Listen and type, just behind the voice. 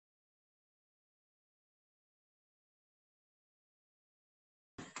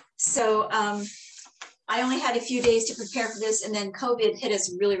So I only had a few days to prepare for this, and then COVID hit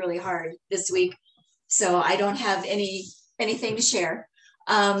us really, really hard this week. So I don't have anything to share.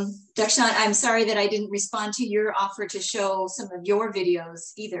 Darshan, I'm sorry that I didn't respond to your offer to show some of your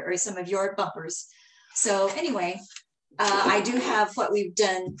videos either, or some of your bumpers. So anyway, I do have what we've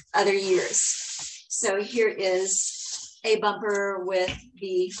done other years. So here is a bumper with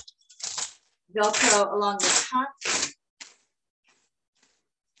the Velcro along the top.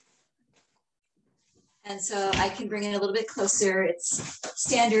 And so I can bring it a little bit closer. It's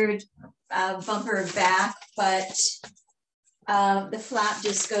standard bumper back, but the flap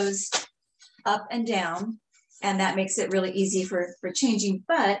just goes up and down, and that makes it really easy for changing.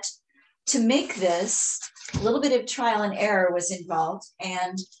 But to make this, a little bit of trial and error was involved,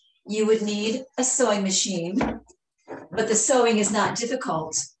 and you would need a sewing machine, but the sewing is not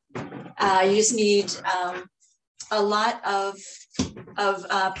difficult. You just need a lot of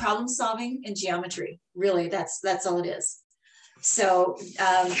problem solving and geometry. Really, that's all it is. So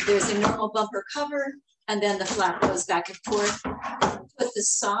there's a normal bumper cover, and then the flap goes back and forth. Put the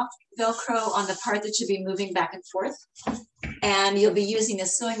soft Velcro on the part that should be moving back and forth, and you'll be using a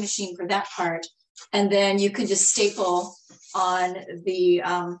sewing machine for that part. And then you can just staple on the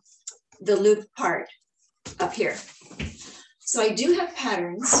loop part up here. So I do have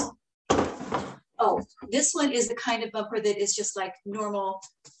patterns. Oh, this one is the kind of bumper that is just like normal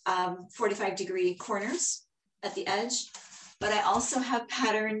 45-degree corners at the edge. But I also have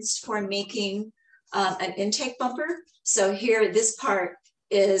patterns for making an intake bumper. So here, this part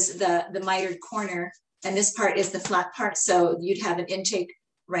is the mitered corner, and this part is the flat part. So you'd have an intake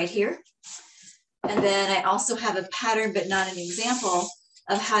right here. And then I also have a pattern, but not an example,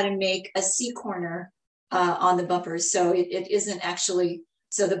 of how to make a C corner on the bumpers. So it isn't actually,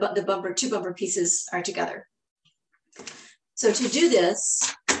 so the bumper, two bumper pieces are together. So to do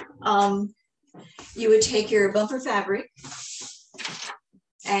this, you would take your bumper fabric,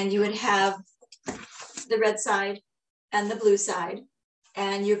 and you would have the red side and the blue side,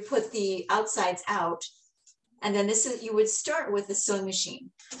 and you put the outsides out. And then this is, you would start with a sewing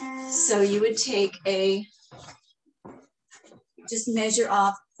machine. So you would take just measure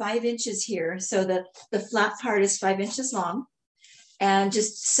off 5 inches here. So that the flat part is 5 inches long, and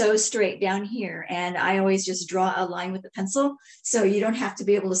just sew straight down here. And I always just draw a line with the pencil. So you don't have to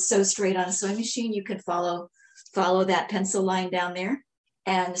be able to sew straight on a sewing machine. You can follow that pencil line down there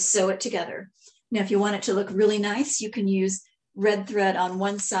and sew it together. Now, if you want it to look really nice, you can use red thread on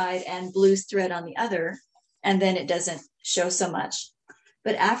one side and blue thread on the other, and then it doesn't show so much.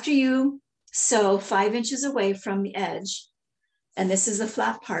 But after you sew 5 inches away from the edge, and this is the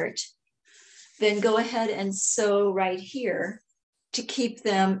flat part, then go ahead and sew right here to keep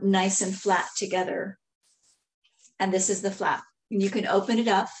them nice and flat together. And this is the flap. And you can open it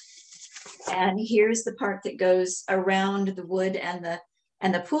up, and here's the part that goes around the wood and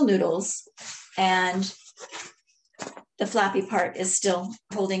the pool noodles, and the flappy part is still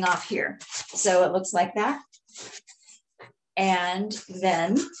holding off here. So it looks like that. And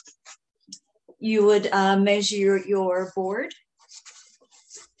then you would measure your board.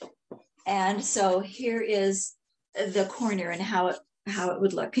 And so here is the corner and how it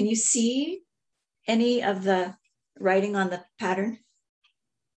would look. Can you see any of the writing on the pattern?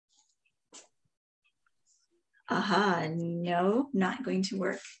 Aha, no, not going to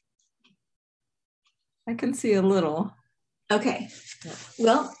work. I can see a little. Okay,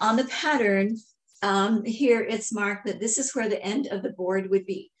 well, on the pattern, here it's marked that this is where the end of the board would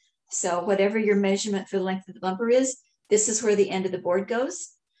be. So whatever your measurement for the length of the bumper is, this is where the end of the board goes.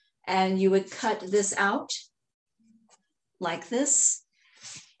 And you would cut this out like this.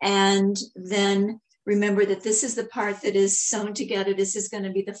 And then remember that this is the part that is sewn together. This is going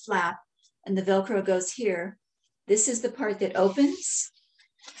to be the flap, and the Velcro goes here. This is the part that opens.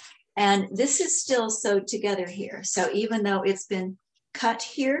 And this is still sewed together here. So even though it's been cut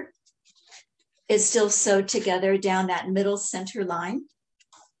here, it's still sewed together down that middle center line.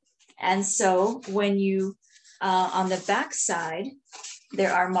 And so when you, on the back side,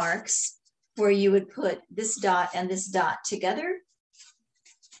 there are marks where you would put this dot and this dot together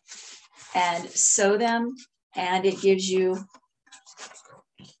and sew them, and it gives you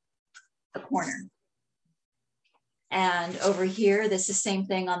a corner. And over here, this is the same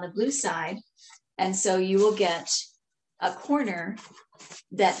thing on the blue side. And so you will get a corner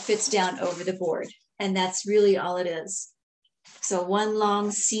that fits down over the board. And that's really all it is. So one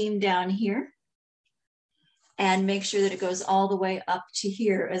long seam down here, and make sure that it goes all the way up to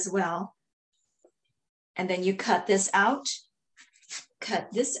here as well. And then you cut this out,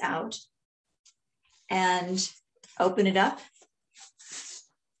 and open it up.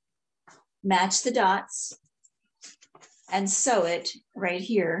 match the dots, and sew it right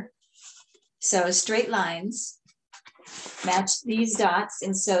here. So straight lines, match these dots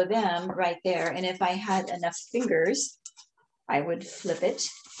and sew them right there. And if I had enough fingers, I would flip it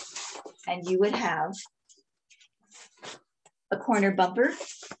and you would have a corner bumper,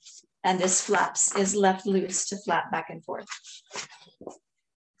 and this flaps is left loose to flap back and forth.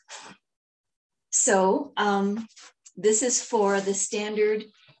 So this is for the standard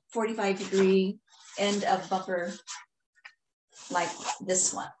 45-degree end of bumper like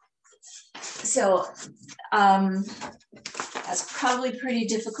this one. So that's probably pretty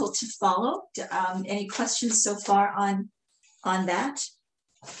difficult to follow. Any questions so far on that?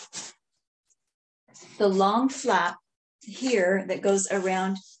 The long flap here that goes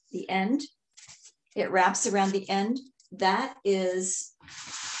around the end, it wraps around the end. That is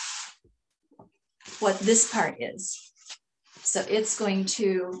what this part is. So it's going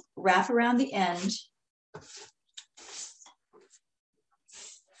to wrap around the end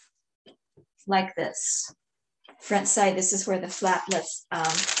like this. Front side, this is where the flap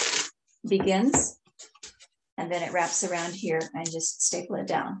begins, and then it wraps around here and just staple it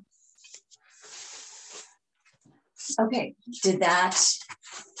down. Okay,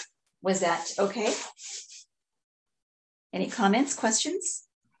 was that okay? Any comments, questions?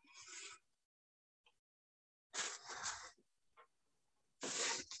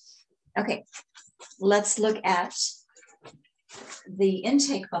 Okay, let's look at the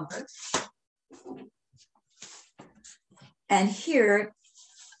intake bumper. And here,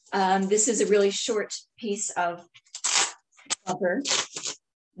 this is a really short piece of bumper.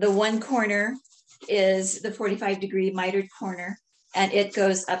 The one corner is the 45-degree mitered corner, and it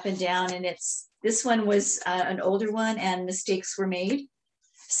goes up and down, and this one was an older one and mistakes were made.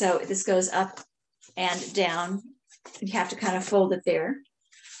 So this goes up and down. You have to kind of fold it there.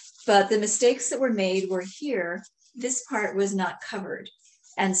 But the mistakes that were made were here. This part was not covered.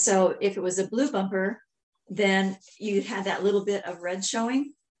 And so if it was a blue bumper, then you'd have that little bit of red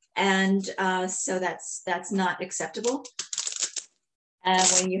showing. And so that's not acceptable. And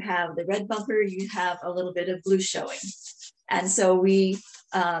when you have the red bumper, you have a little bit of blue showing. And so we,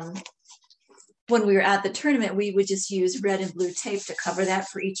 when we were at the tournament, we would just use red and blue tape to cover that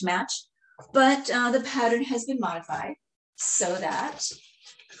for each match. But the pattern has been modified so that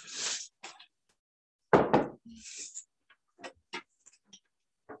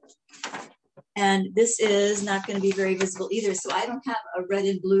and this is not going to be very visible either. So I don't have a red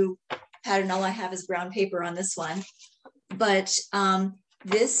and blue pattern. All I have is brown paper on this one. But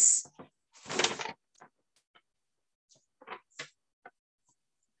this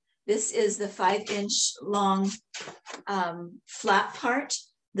is the 5-inch long flap part.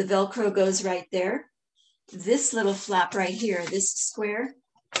 The Velcro goes right there. This little flap right here, this square,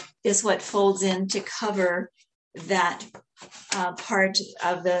 is what folds in to cover that part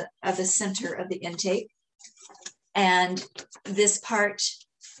of the center of the intake. And this part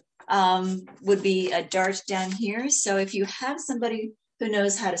would be a dart down here. So if you have somebody who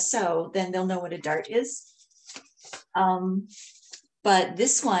knows how to sew, then they'll know what a dart is. But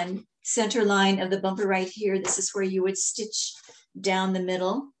this one, center line of the bumper right here, this is where you would stitch down the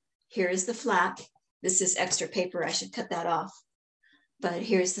middle. Here is the flap. This is extra paper, I should cut that off. But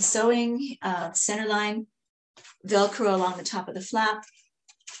here's the sewing, center line, Velcro along the top of the flap.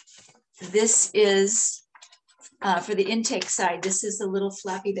 This is, for the intake side, this is the little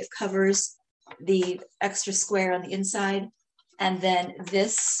flappy that covers the extra square on the inside. And then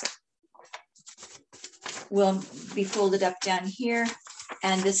this will be folded up down here.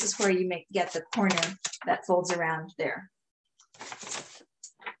 And this is where you get the corner that folds around there.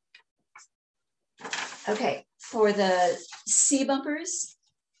 Okay, for the C bumpers,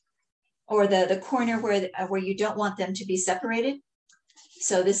 or the corner where you don't want them to be separated.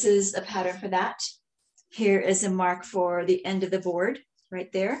 So this is a pattern for that. Here is a mark for the end of the board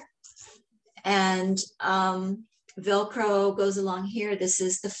right there. And Velcro goes along here. This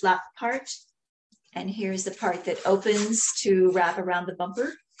is the flap part. And here's the part that opens to wrap around the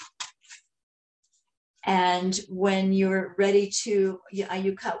bumper. And when you're ready to,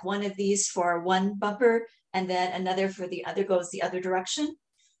 you cut one of these for one bumper, and then another for the other goes the other direction.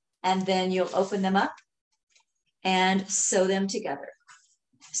 And then you'll open them up and sew them together.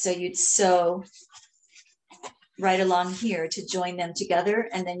 So you'd sew right along here to join them together,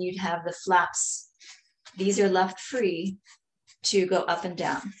 and then you'd have the flaps. These are left free to go up and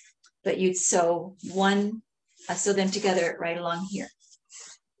down, but you'd sew them together right along here.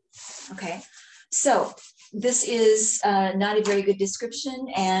 Okay, so this is not a very good description,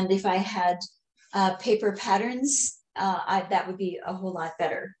 and if I had paper patterns, that would be a whole lot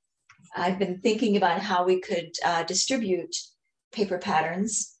better. I've been thinking about how we could distribute paper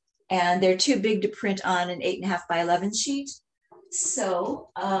patterns, and they're too big to print on an 8.5 by 11 sheet. So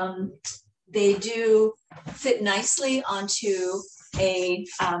they do fit nicely onto a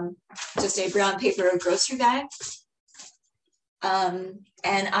just a brown paper grocery bag. And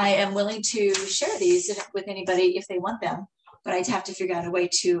I am willing to share these with anybody if they want them, but I'd have to figure out a way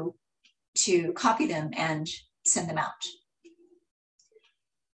to copy them and send them out.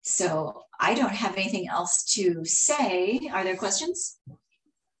 So I don't have anything else to say. Are there questions?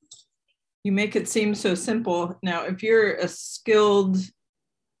 You make it seem so simple. Now, if you're a skilled,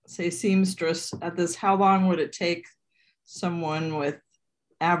 say, seamstress at this, how long would it take someone with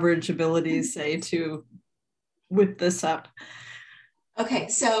average abilities, say, to whip this up? Okay,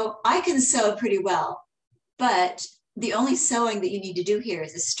 so I can sew pretty well, but the only sewing that you need to do here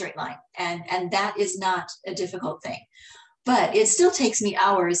is a straight line, and that is not a difficult thing. But it still takes me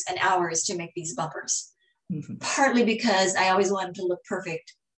hours and hours to make these bumpers, partly because I always want them to look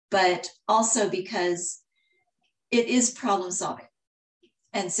perfect, but also because it is problem solving.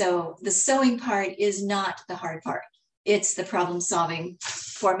 And so the sewing part is not the hard part. It's the problem solving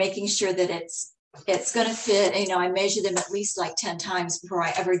for making sure that it's going to fit. You know, I measure them at least like 10 times before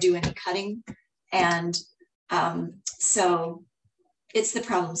I ever do any cutting. And so it's the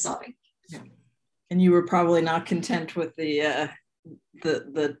problem solving. Yeah. And you were probably not content with the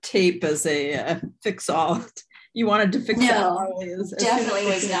tape as a fix-all. You wanted to fix no, that. Definitely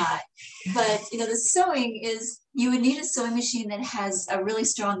was not. But you know, the sewing is, you would need a sewing machine that has a really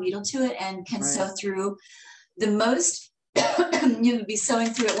strong needle to it and can sew through. The most you would be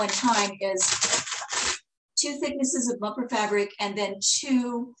sewing through at one time is 2 thicknesses of bumper fabric and then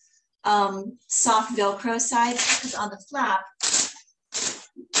 2 soft Velcro sides, because on the flap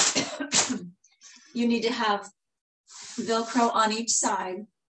you need to have Velcro on each side,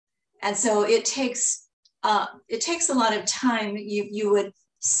 and so it takes a lot of time. You would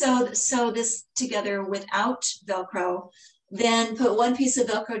sew this together without Velcro, then put one piece of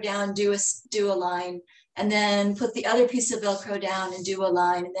Velcro down, do a line, and then put the other piece of Velcro down and do a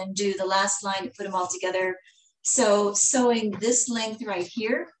line, and then do the last line to put them all together. So sewing this length right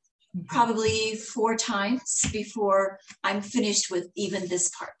here, probably 4 times before I'm finished with even this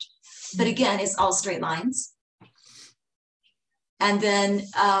part. But again, it's all straight lines. And then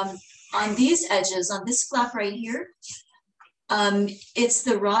on these edges, on this flap right here, it's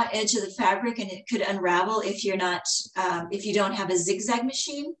the raw edge of the fabric, and it could unravel if you're not, if you don't have a zigzag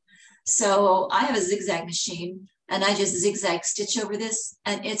machine. So I have a zigzag machine, and I just zigzag stitch over this,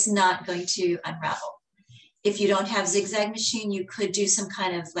 and it's not going to unravel. If you don't have zigzag machine, you could do some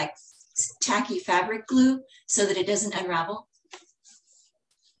kind of like tacky fabric glue so that it doesn't unravel.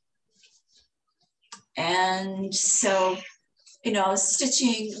 And so, you know,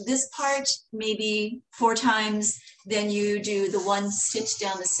 stitching this part maybe 4 times, then you do the 1 stitch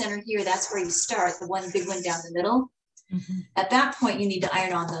down the center here. That's where you start, the 1 big one down the middle. At that point, you need to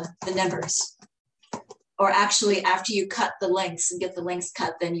iron on the numbers. Or actually, after you cut the lengths and get the lengths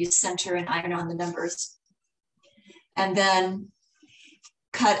cut, then you center and iron on the numbers. And then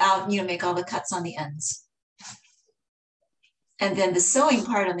cut out, you know, make all the cuts on the ends. And then the sewing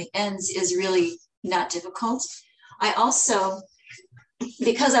part on the ends is really not difficult. I also,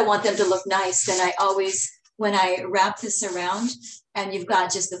 because I want them to look nice, then I always, when I wrap this around and you've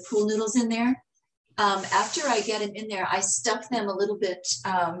got just the pool noodles in there, after I get them in there, I stuff them a little bit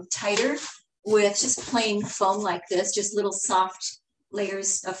tighter with just plain foam like this, just little soft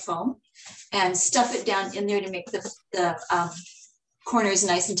layers of foam, and stuff it down in there to make the corners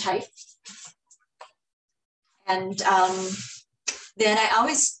nice and tight. And then I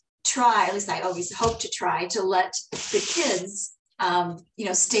always try, at least I always hope to try, to let the kids, you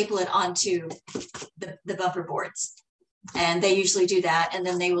know, staple it onto the bumper boards. And they usually do that, and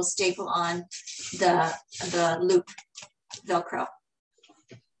then they will staple on the loop Velcro.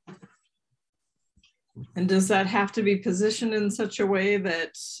 And does that have to be positioned in such a way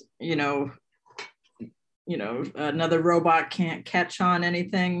that, you know, another robot can't catch on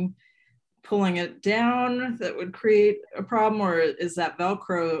anything pulling it down that would create a problem? Or is that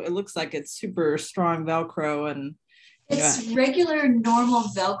Velcro, it looks like it's super strong Velcro, and it's regular normal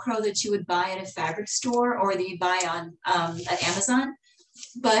Velcro that you would buy at a fabric store or that you buy on at Amazon,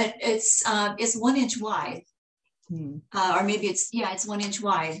 but it's 1 inch wide, or maybe it's 1 inch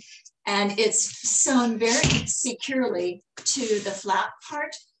wide, and it's sewn very securely to the flap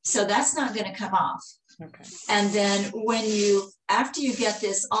part, so that's not going to come off. Okay. And then after you get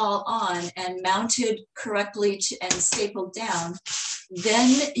this all on and mounted correctly and stapled down,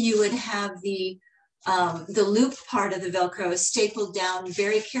 then you would have the the loop part of the Velcro is stapled down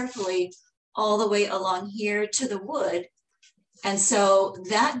very carefully all the way along here to the wood. And so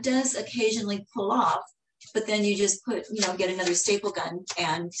that does occasionally pull off, but then you just put, get another staple gun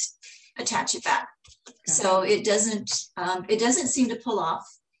and attach it back. Okay. So it doesn't seem to pull off.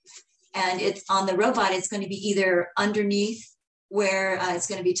 And it's on the robot, it's going to be either underneath where it's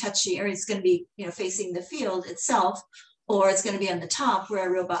going to be touching, or it's going to be, facing the field itself, or it's going to be on the top where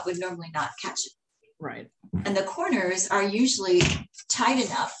a robot would normally not catch it. Right. And the corners are usually tight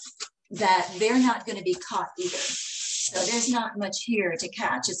enough that they're not going to be caught either. So there's not much here to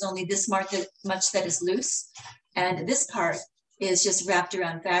catch. It's only this much that is loose. And this part is just wrapped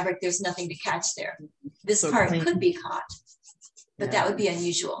around fabric. There's nothing to catch there. This part could be caught, but that would be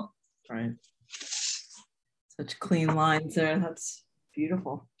unusual. Right. Such clean lines there. That's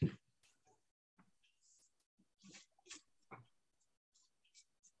beautiful.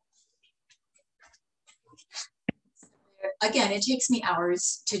 Again, it takes me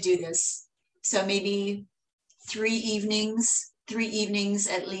hours to do this. So maybe 3 evenings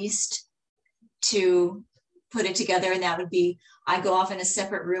at least to put it together. And that would be, I go off in a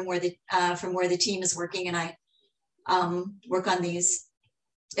separate room where from where the team is working, and I work on these.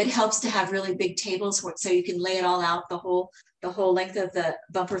 It helps to have really big tables so you can lay it all out, the whole length of the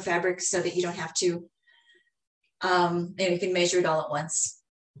bumper fabric, so that you don't have to, and you can measure it all at once.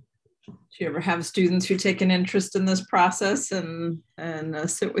 Do you ever have students who take an interest in this process and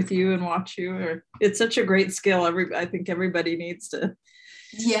sit with you and watch you? Or it's such a great skill. I think everybody needs to.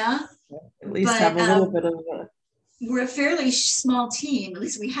 Yeah. At least have a little bit of a. We're a fairly small team. At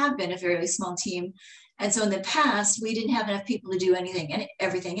least we have been a fairly small team. And so in the past, we didn't have enough people to do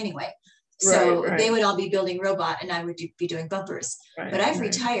everything anyway. So they would all be building robot and I would be doing bumpers. Right, but I've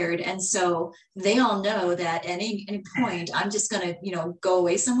retired. And so they all know that at any point, I'm just going to, go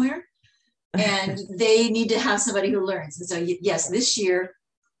away somewhere. And they need to have somebody who learns. And so yes, this year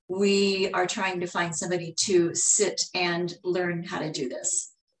we are trying to find somebody to sit and learn how to do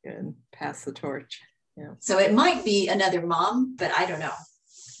this. Good. Pass the torch. Yeah. So it might be another mom, but I don't know.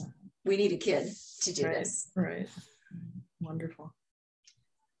 We need a kid to do this. Right. Wonderful.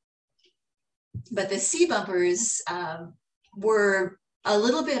 But the C bumpers were a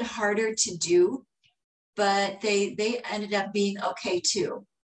little bit harder to do, but they ended up being okay too.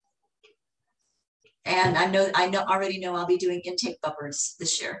 And I already know I'll be doing intake bumpers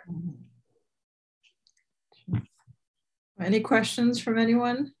this year. Any questions from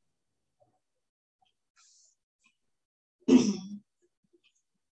anyone?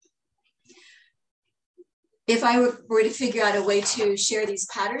 If I were to figure out a way to share these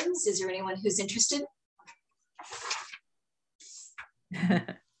patterns, is there anyone who's interested?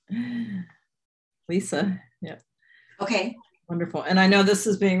 Lisa, yeah. Okay. Wonderful. And I know this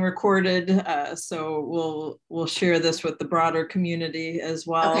is being recorded, so we'll share this with the broader community as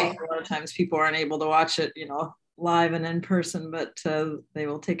well. Okay. A lot of times people aren't able to watch it, live and in person, but they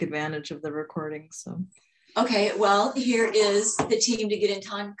will take advantage of the recording. So. Okay. Well, here is the team to get in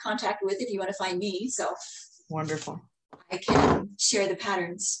contact with if you want to find me. So. Wonderful. I can share the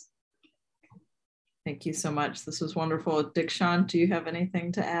patterns. Thank you so much. This was wonderful. Dikshant, do you have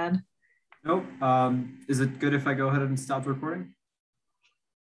anything to add? Nope. Is it good if I go ahead and stop the recording?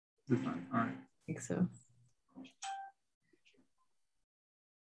 Is it fine? All right. I think so.